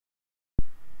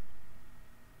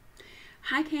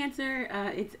Hi Cancer,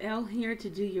 it's Elle here to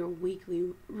do your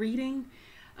weekly reading.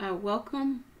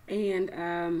 Welcome, and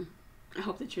I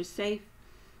hope that you're safe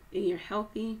and you're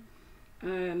healthy.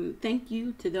 Thank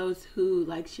you to those who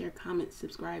like, share, comment,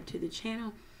 subscribe to the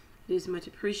channel. It is much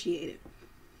appreciated.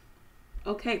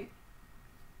 Okay,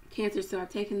 Cancer, so I've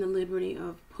taken the liberty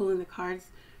of pulling the cards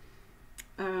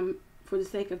for the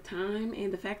sake of time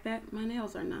and the fact that my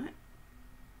nails are not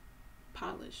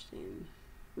polished and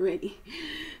ready.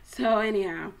 So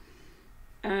anyhow,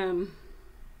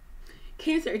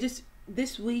 Cancer, just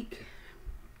this week,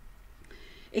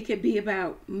 it could be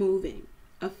about moving,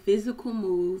 a physical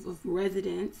move of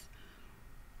residence,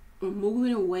 or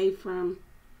moving away from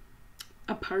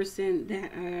a person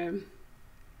that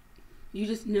you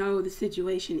just know the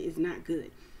situation is not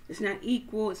good. It's not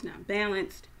equal. It's not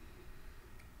balanced.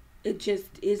 It just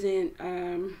isn't.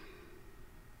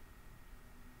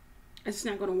 It's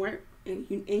not going to work, and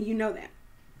you know that.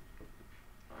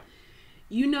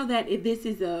 You know that if this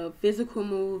is a physical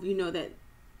move, you know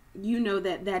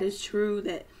that that is true,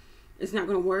 that it's not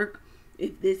going to work.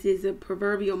 If this is a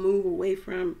proverbial move away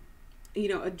from,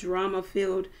 a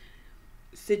drama-filled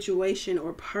situation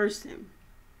or person.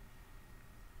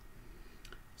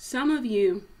 Some of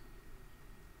you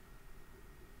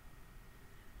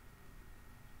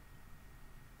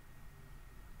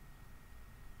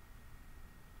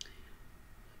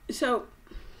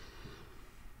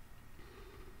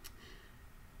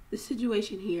the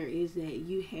situation here is that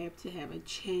you have to have a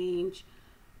change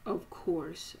of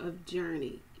course, of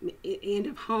journey, and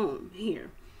of home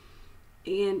here.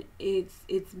 And it's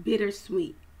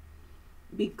bittersweet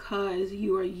because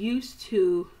you are used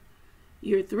to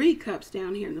your 3 cups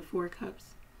down here in the 4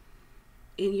 cups,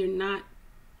 and you're not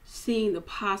seeing the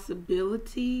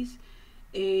possibilities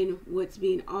in what's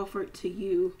being offered to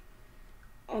you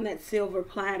on that silver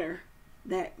platter,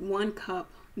 that 1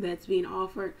 cup that's being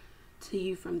offered to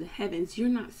you from the heavens. You're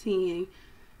not seeing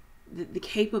the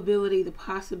capability, the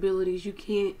possibilities. You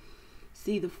can't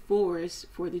see the forest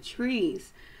for the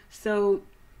trees. So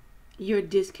you're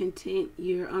discontent,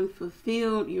 you're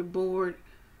unfulfilled, you're bored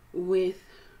with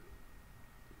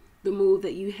the move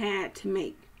that you had to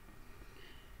make.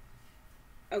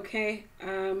 Okay,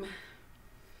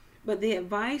 but the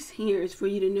advice here is for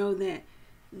you to know that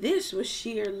this was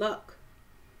sheer luck,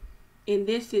 and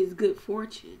this is good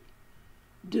fortune.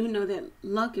 Do know that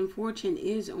luck and fortune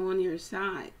is on your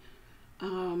side.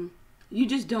 You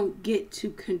just don't get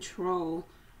to control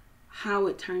how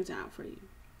it turns out for you,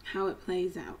 how it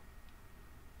plays out.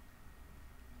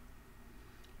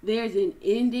 There's an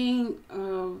ending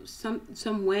of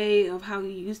some way of how you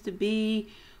used to be,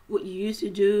 what you used to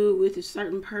do with a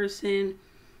certain person.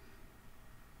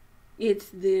 It's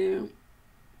the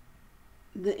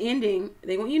ending.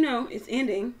 They want you to know it's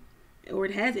ending, or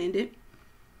it has ended.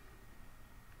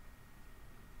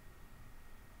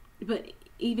 But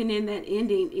even in that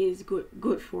ending is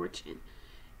good fortune,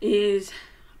 is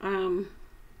a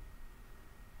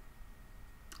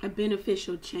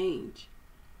beneficial change.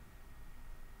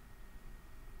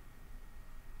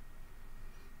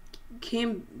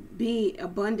 Can be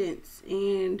abundance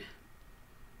and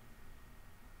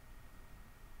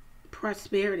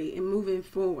prosperity and moving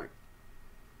forward,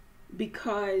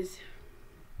 because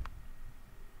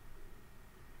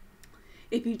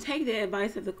if you take the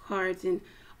advice of the cards and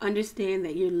understand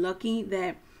that you're lucky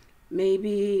that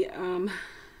maybe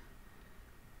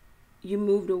you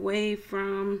moved away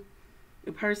from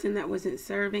a person that wasn't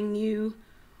serving you,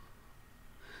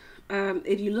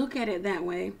 if you look at it that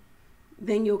way,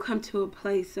 then you'll come to a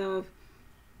place of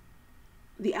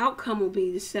the outcome will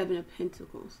be the 7 of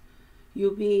Pentacles.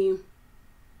 You'll be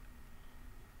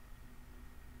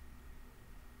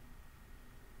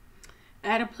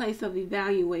at a place of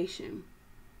evaluation.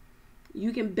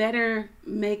 You can better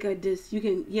make a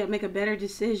make a better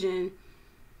decision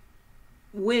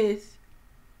with,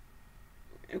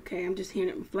 okay, I'm just hearing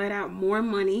it flat out, more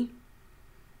money,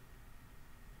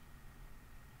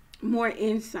 more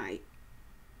insight.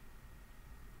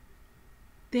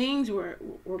 Things were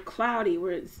cloudy,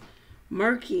 where it's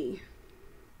murky.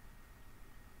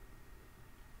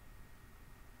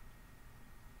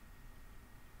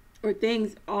 Or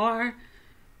things are,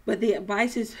 but the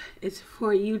advice is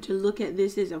for you to look at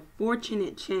this as a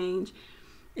fortunate change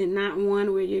and not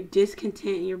one where you're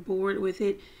discontent and you're bored with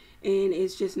it and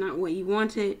it's just not what you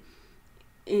wanted,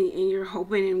 and you're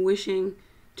hoping and wishing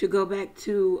to go back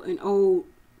to an old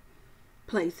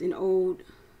place, an old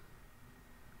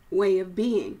way of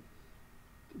being.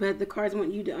 But the cards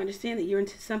want you to understand that you're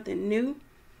into something new,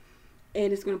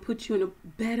 and it's going to put you in a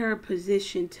better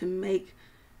position to make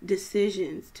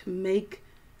decisions, to make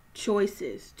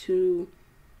choices, to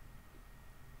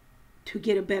to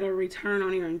get a better return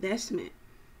on your investment.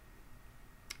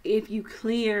 If you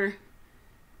clear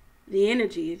the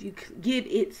energy, if you give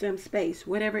it some space,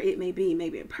 whatever it may be,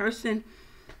 maybe a person,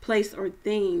 place, or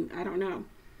thing, I don't know.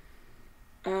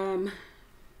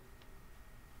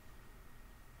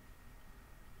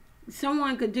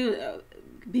 Someone could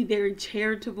be very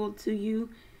charitable to you.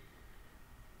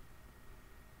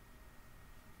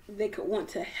 They could want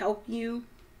to help you.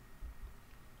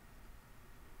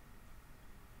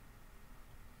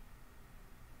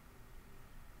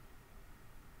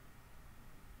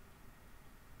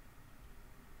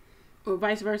 Or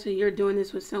vice versa, you're doing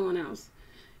this with someone else.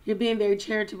 You're being very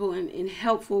charitable and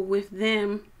helpful with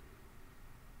them,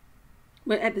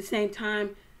 but at the same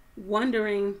time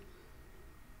wondering,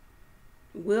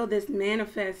 will this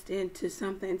manifest into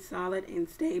something solid and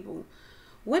stable?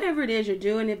 Whatever it is you're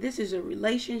doing, if this is a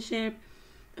relationship,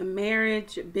 a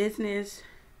marriage, a business,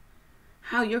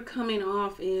 how you're coming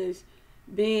off is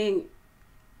being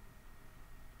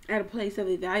at a place of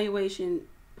evaluation,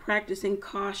 practicing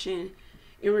caution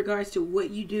in regards to what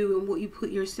you do and what you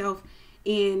put yourself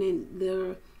in, and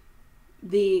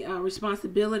the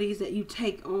responsibilities that you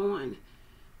take on.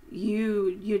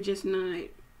 You're just not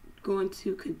going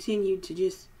to continue to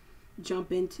just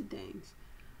jump into things.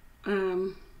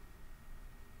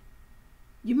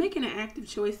 You're making an active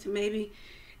choice to maybe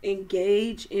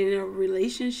engage in a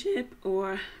relationship,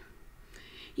 or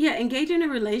engage in a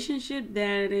relationship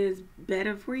that is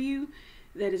better for you,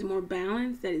 that is more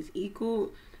balanced, that is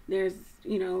equal. There's,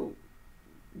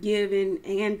 giving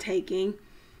and taking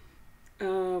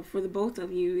for the both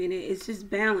of you, and it's just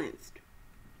balanced.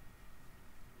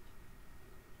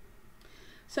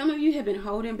 Some of you have been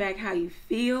holding back how you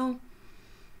feel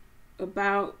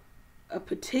about a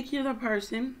particular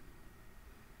person.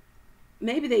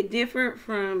 Maybe they differ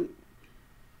from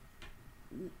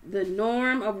the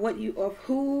norm of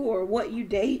who or what you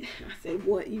date. I say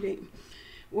what you date.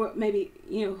 Or maybe,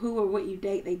 who or what you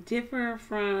date. They differ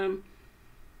from,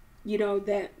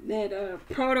 that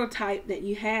prototype that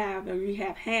you have or you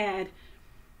have had.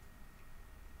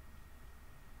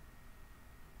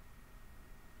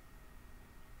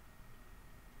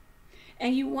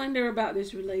 And you wonder about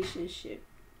this relationship.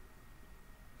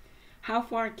 How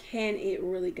far can it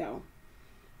really go?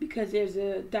 Because there's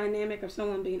a dynamic of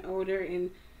someone being older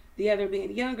and the other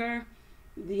being younger,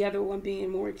 the other one being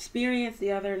more experienced,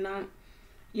 the other not.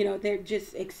 They're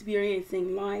just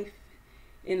experiencing life,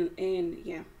 and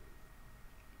yeah.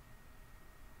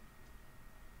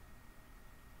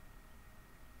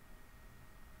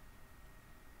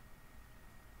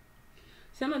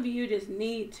 Some of you just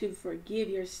need to forgive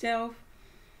yourself.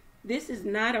 This is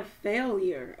not a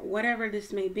failure, whatever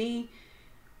this may be.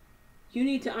 You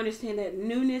need to understand that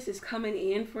newness is coming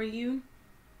in for you.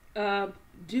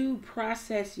 Do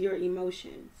process your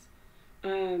emotions.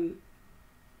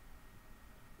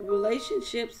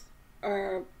 Relationships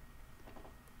are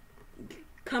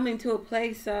coming to a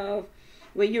place of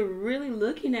where you're really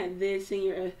looking at this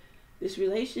and this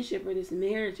relationship or this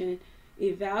marriage and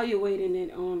evaluating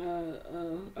it on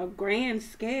a grand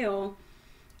scale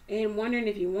and wondering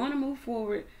if you want to move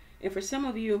forward. And for some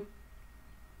of you,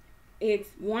 it's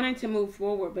wanting to move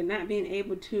forward but not being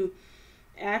able to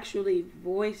actually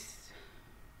voice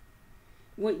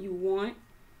what you want,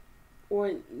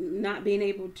 or not being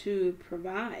able to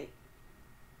provide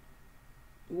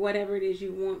whatever it is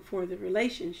you want for the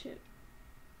relationship.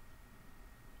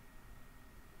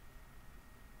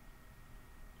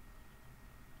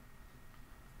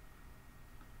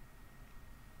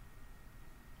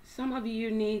 Some of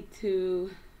you need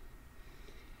to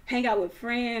hang out with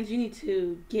friends. You need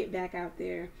to get back out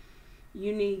there.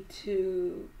 You need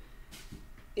to,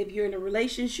 if you're in a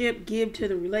relationship, give to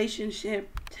the relationship.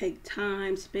 Take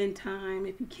time, spend time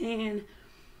if you can.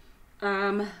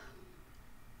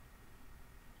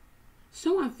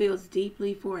 Someone feels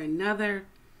deeply for another,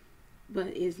 but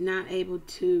is not able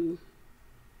to,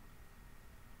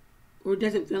 or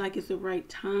doesn't feel like it's the right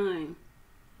time.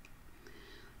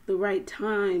 The right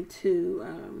time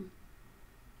to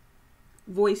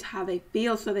voice how they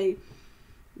feel, so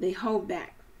they hold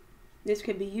back. This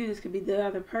could be you, this could be the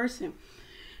other person.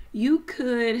 You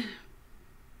could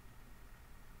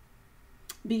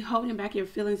be holding back your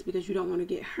feelings because you don't want to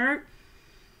get hurt.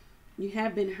 You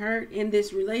have been hurt in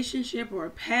this relationship or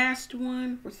a past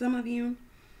one. For some of you,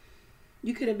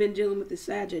 you could have been dealing with a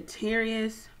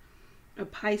Sagittarius, a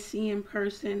Piscean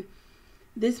person.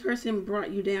 This person brought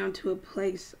you down to a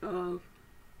place of,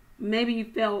 maybe you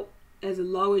felt as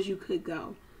low as you could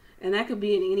go. And that could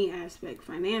be in any aspect,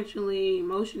 financially,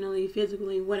 emotionally,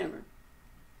 physically, whatever.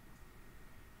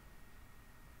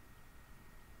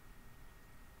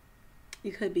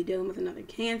 You could be dealing with another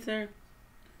Cancer,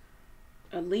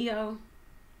 a Leo.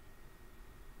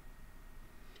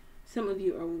 Some of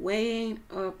you are weighing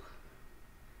up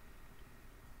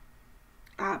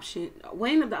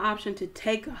the option to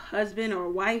take a husband or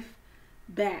wife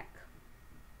back,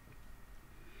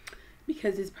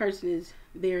 because this person is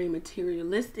very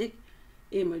materialistic,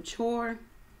 immature,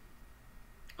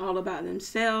 all about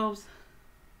themselves.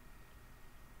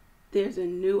 There's a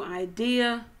new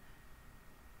idea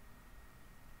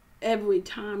every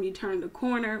time you turn the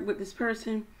corner with this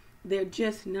person. They're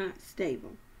just not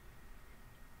stable.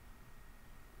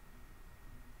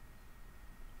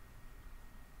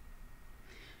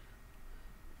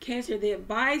 Cancer, the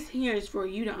advice here is for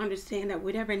you to understand that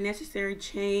whatever necessary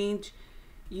change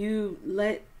you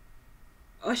let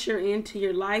usher into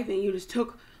your life and you just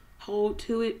took hold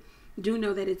to it, do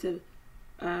know that it's a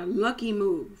lucky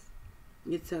move.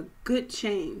 It's a good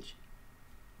change.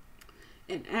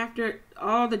 And after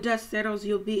all the dust settles,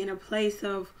 you'll be in a place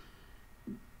of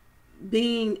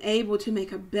being able to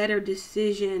make a better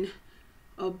decision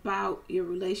about your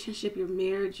relationship, your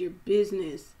marriage, your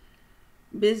business.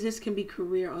 Business can be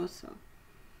career also.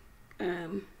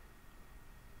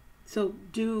 So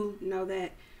do know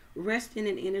that. Rest in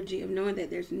an energy of knowing that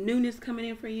there's newness coming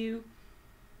in for you.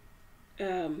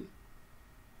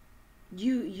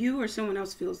 You or someone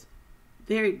else feels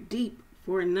very deep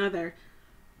for another,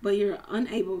 but you're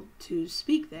unable to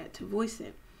speak that, to voice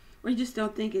it, or you just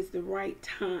don't think it's the right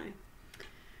time.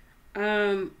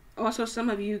 Also, some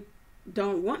of you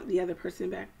don't want the other person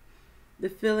back. The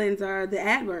feelings are the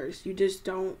adverse. You just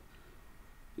don't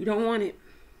want it.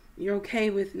 You're okay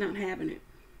with not having it.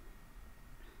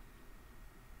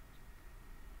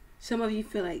 Some of you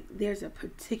feel like there's a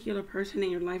particular person in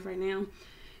your life right now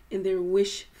and their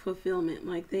wish fulfillment.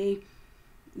 Like they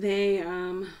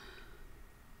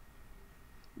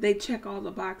check all the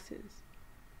boxes.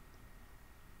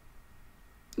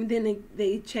 And then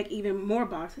they check even more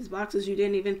boxes you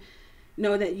didn't even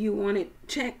know that you wanted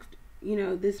checked. You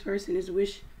know, this person is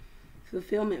wish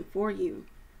fulfillment for you.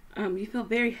 You feel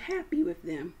very happy with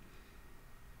them.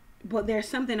 But there's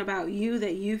something about you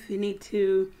that you need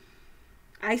to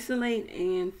isolate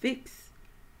and fix.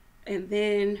 And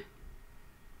then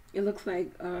it looks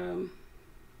like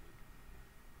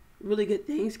really good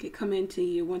things could come into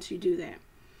you once you do that.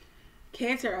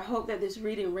 Cancer, I hope that this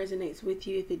reading resonates with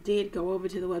you. If it did, go over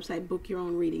to the website, book your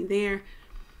own reading there.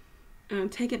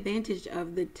 Take advantage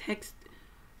of the text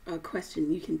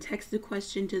question. You can text the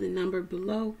question to the number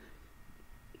below.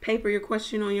 Paper your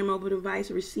question on your mobile device.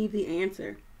 Receive the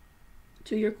answer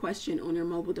to your question on your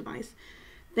mobile device.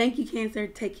 Thank you, Cancer.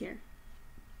 Take care.